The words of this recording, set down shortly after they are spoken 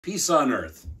Peace on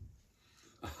earth.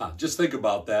 Just think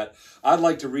about that. I'd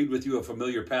like to read with you a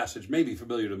familiar passage, maybe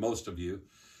familiar to most of you.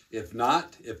 If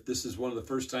not, if this is one of the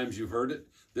first times you've heard it,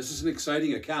 this is an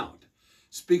exciting account. It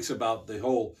speaks about the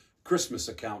whole Christmas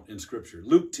account in Scripture.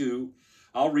 Luke 2,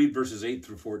 I'll read verses 8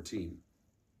 through 14.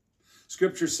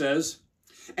 Scripture says,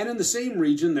 "And in the same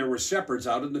region there were shepherds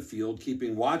out in the field,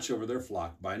 keeping watch over their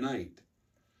flock by night.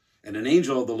 And an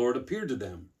angel of the Lord appeared to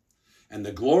them. And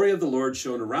the glory of the Lord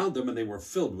shone around them, and they were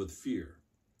filled with fear.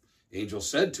 The angel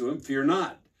said to him, 'Fear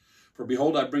not, for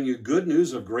behold, I bring you good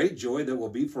news of great joy that will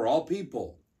be for all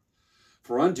people.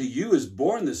 For unto you is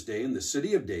born this day in the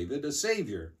city of David a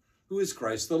Savior, who is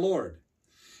Christ the Lord.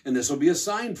 And this will be a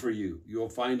sign for you. You will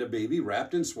find a baby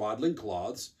wrapped in swaddling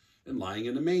cloths and lying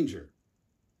in a manger.'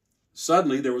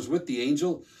 Suddenly there was with the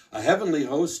angel a heavenly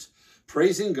host,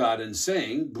 praising God and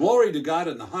saying, 'Glory to God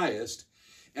in the highest,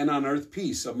 and on earth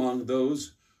peace among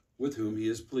those with whom he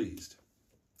is pleased.'"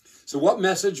 So what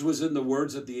message was in the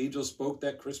words that the angel spoke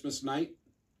that Christmas night?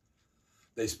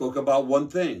 They spoke about one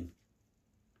thing.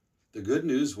 The good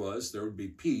news was there would be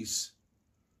peace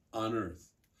on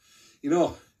earth. You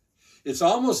know, it's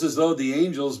almost as though the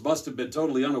angels must have been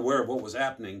totally unaware of what was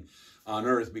happening on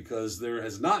earth, because there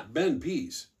has not been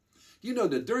peace. You know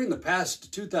that during the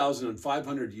past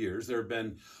 2,500 years, there have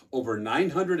been over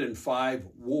 905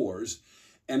 wars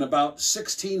and about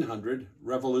 1,600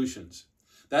 revolutions.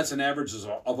 That's an average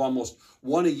of almost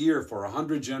one a year for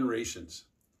 100 generations.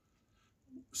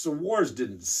 So wars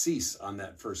didn't cease on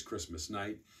that first Christmas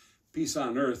night. Peace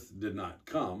on earth did not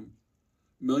come.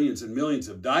 Millions and millions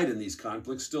have died in these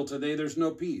conflicts. Still today, there's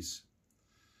no peace.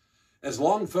 As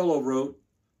Longfellow wrote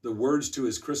the words to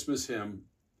his Christmas hymn,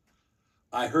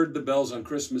 "I heard the bells on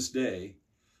Christmas Day,"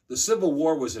 the Civil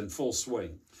War was in full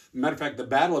swing. Matter of fact, the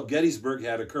Battle of Gettysburg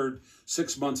had occurred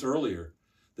 6 months earlier.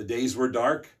 The days were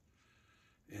dark.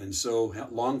 And so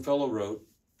Longfellow wrote,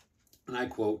 and I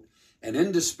quote, "And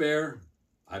in despair,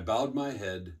 I bowed my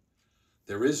head.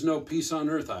 There is no peace on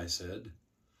earth, I said,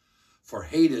 for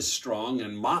hate is strong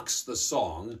and mocks the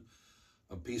song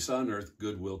of peace on earth,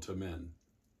 goodwill to men."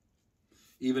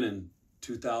 Even in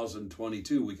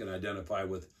 2022, we can identify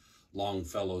with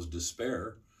Longfellow's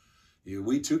despair.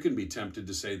 We too can be tempted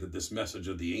to say that this message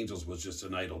of the angels was just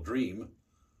an idle dream.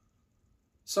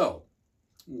 So,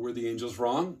 were the angels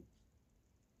wrong?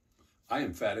 I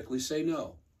emphatically say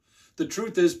no. The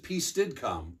truth is, peace did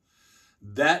come.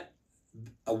 That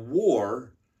a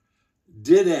war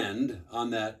did end on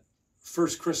that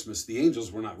first Christmas. The angels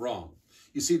were not wrong.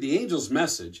 You see, the angel's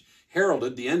message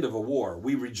heralded the end of a war.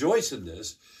 We rejoice in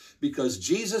this because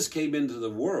Jesus came into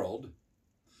the world,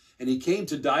 and he came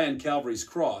to die on Calvary's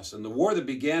cross. And the war that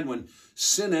began when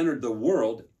sin entered the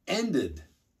world ended.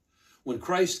 When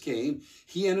Christ came,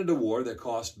 he ended a war that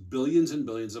cost billions and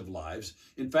billions of lives.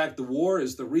 In fact, the war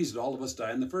is the reason all of us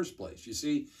die in the first place. You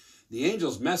see, the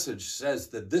angel's message says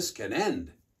that this can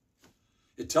end.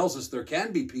 It tells us there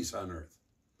can be peace on earth.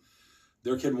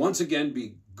 There can once again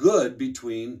be good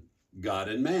between God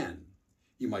and man.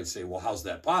 You might say, well, how's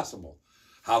that possible?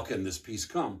 How can this peace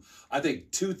come? I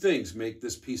think two things make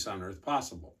this peace on earth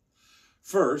possible.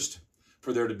 First,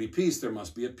 for there to be peace, there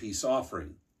must be a peace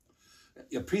offering.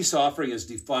 A peace offering is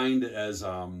defined as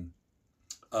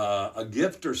a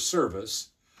gift or service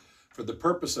for the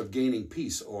purpose of gaining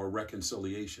peace or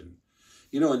reconciliation.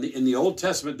 You know, in the Old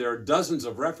Testament, there are dozens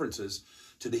of references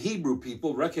to the Hebrew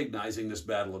people recognizing this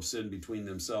battle of sin between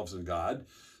themselves and God.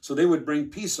 So they would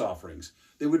bring peace offerings.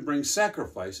 They would bring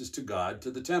sacrifices to God, to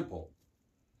the temple.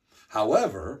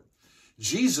 However,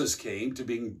 Jesus came to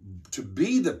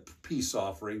be the peace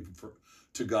offering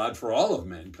to God for all of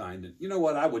mankind. And you know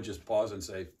what? I would just pause and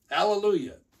say,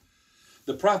 hallelujah.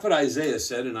 The prophet Isaiah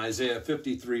said in Isaiah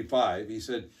 53:5, he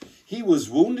said, "He was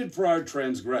wounded for our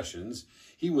transgressions.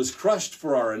 He was crushed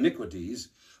for our iniquities.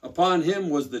 Upon him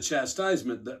was the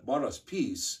chastisement that brought us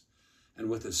peace, and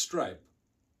with his stripe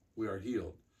we are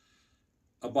healed."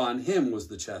 Upon him was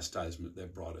the chastisement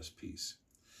that brought us peace.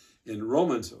 In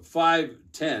Romans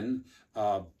 5:10,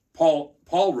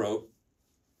 Paul wrote,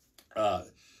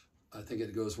 I think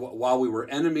it goes, "While we were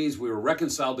enemies, we were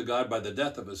reconciled to God by the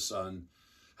death of his son.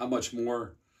 How much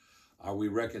more are we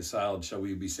reconciled? Shall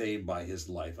we be saved by his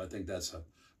life?" I think that's a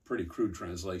pretty crude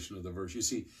translation of the verse. You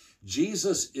see,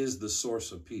 Jesus is the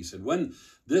source of peace. And when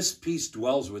this peace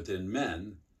dwells within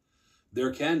men,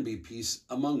 there can be peace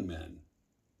among men.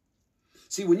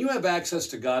 See, when you have access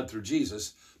to God through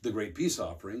Jesus, the great peace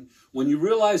offering, when you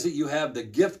realize that you have the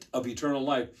gift of eternal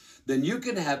life, then you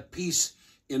can have peace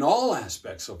in all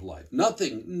aspects of life.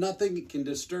 Nothing can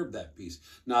disturb that peace.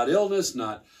 Not illness,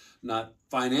 not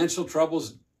financial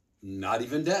troubles, not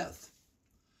even death.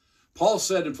 Paul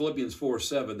said in Philippians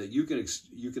 4:7 that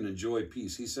you can enjoy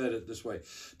peace. He said it this way: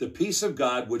 the peace of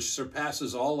God, which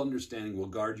surpasses all understanding, will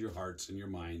guard your hearts and your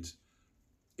minds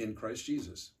in Christ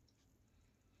Jesus.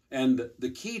 And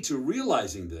the key to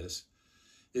realizing this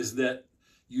is that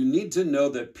you need to know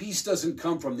that peace doesn't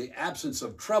come from the absence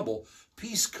of trouble.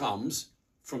 Peace comes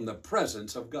from the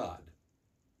presence of God.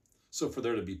 So for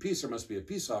there to be peace, there must be a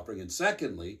peace offering. And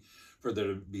secondly, for there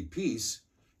to be peace,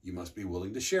 you must be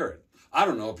willing to share it. I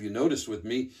don't know if you noticed with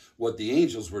me what the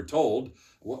angels were told,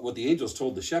 what the angels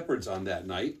told the shepherds on that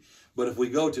night. But if we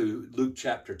go to Luke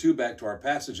chapter 2, back to our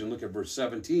passage, and look at verse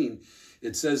 17,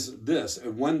 it says this: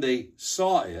 and when they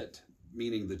saw it,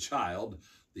 meaning the child,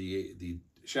 the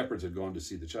shepherds had gone to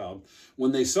see the child.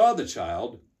 When they saw the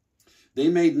child, they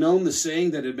made known the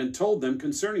saying that had been told them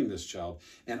concerning this child,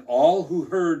 and all who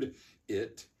heard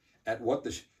it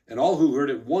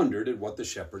wondered at what the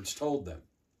shepherds told them.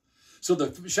 So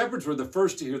the shepherds were the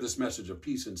first to hear this message of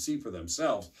peace and see for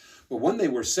themselves. But when they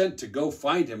were sent to go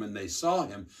find him and they saw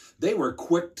him, they were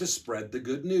quick to spread the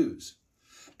good news.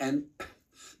 And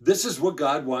this is what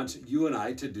God wants you and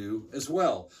I to do as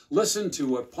well. Listen to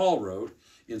what Paul wrote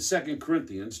in 2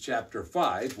 Corinthians chapter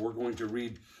 5. We're going to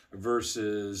read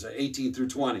verses 18 through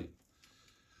 20.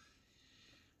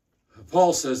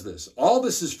 Paul says this: all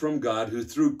this is from God, who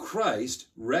through Christ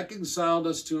reconciled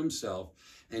us to himself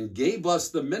and gave us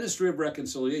the ministry of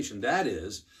reconciliation. That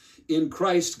is, in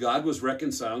Christ, God was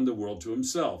reconciling the world to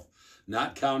himself,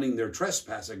 not counting their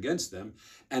trespass against them,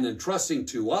 and entrusting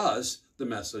to us the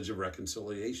message of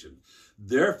reconciliation.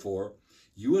 Therefore,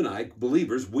 you and I,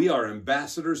 believers, we are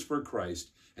ambassadors for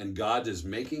Christ, and God is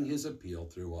making his appeal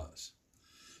through us.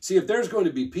 See, if there's going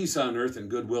to be peace on earth and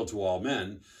goodwill to all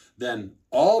men, then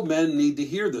all men need to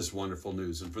hear this wonderful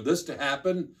news. And for this to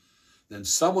happen, then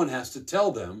someone has to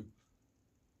tell them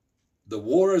the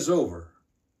war is over.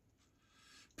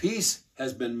 Peace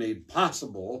has been made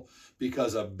possible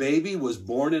because a baby was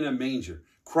born in a manger.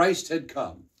 Christ had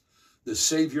come, the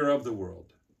Savior of the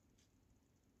world.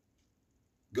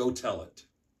 Go tell it.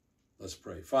 Let's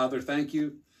pray. Father, thank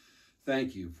you.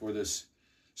 Thank you for this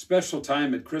special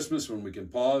time at Christmas when we can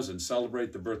pause and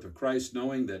celebrate the birth of Christ,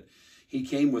 knowing that he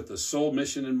came with the sole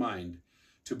mission in mind,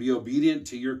 to be obedient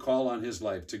to your call on his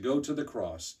life, to go to the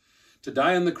cross, to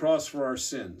die on the cross for our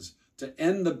sins, to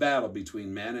end the battle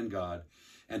between man and God,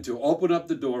 and to open up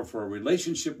the door for a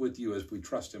relationship with you as we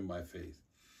trust him by faith.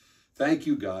 Thank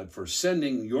you, God, for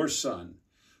sending your Son.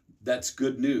 That's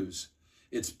good news.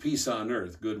 It's peace on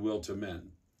earth, goodwill to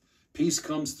men. Peace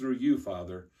comes through you,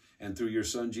 Father, and through your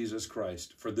Son, Jesus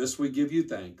Christ. For this we give you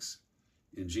thanks.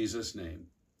 In Jesus' name,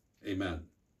 amen.